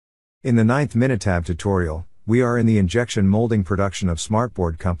In the 9th Minitab tutorial, we are in the injection molding production of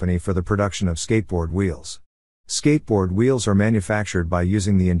Smartboard Company for the production of skateboard wheels. Skateboard wheels are manufactured by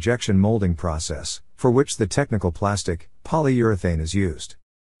using the injection molding process, for which the technical plastic, polyurethane is used.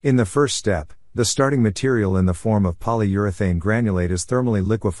 In the first step, the starting material in the form of polyurethane granulate is thermally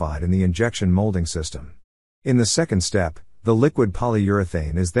liquefied in the injection molding system. In the second step, the liquid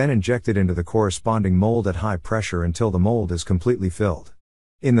polyurethane is then injected into the corresponding mold at high pressure until the mold is completely filled.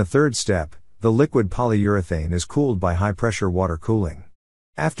 In the third step, the liquid polyurethane is cooled by high-pressure water cooling.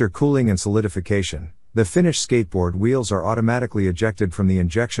 After cooling and solidification, the finished skateboard wheels are automatically ejected from the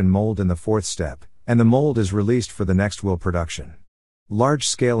injection mold in the fourth step, and the mold is released for the next wheel production.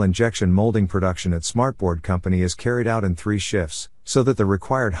 Large-scale injection molding production at Smartboard Company is carried out in 3 shifts, so that the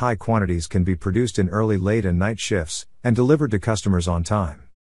required high quantities can be produced in early, late and night shifts, and delivered to customers on time.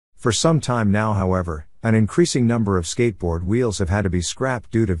 For some time now, however, an increasing number of skateboard wheels have had to be scrapped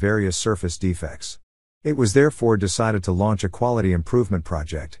due to various surface defects. It was therefore decided to launch a quality improvement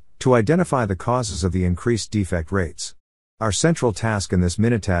project, to identify the causes of the increased defect rates. Our central task in this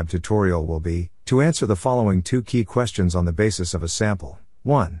Minitab tutorial will be, to answer the following 2 key questions on the basis of a sample.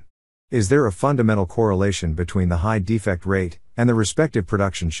 1. Is there a fundamental correlation between the high defect rate, and the respective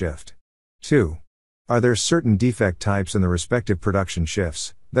production shift? 2. Are there certain defect types in the respective production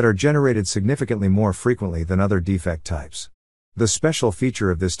shifts, that are generated significantly more frequently than other defect types? The special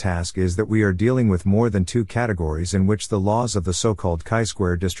feature of this task is that we are dealing with more than 2 categories in which the laws of the so-called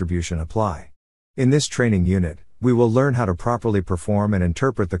chi-square distribution apply. In this training unit, we will learn how to properly perform and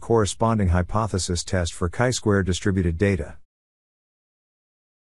interpret the corresponding hypothesis test for chi-square distributed data.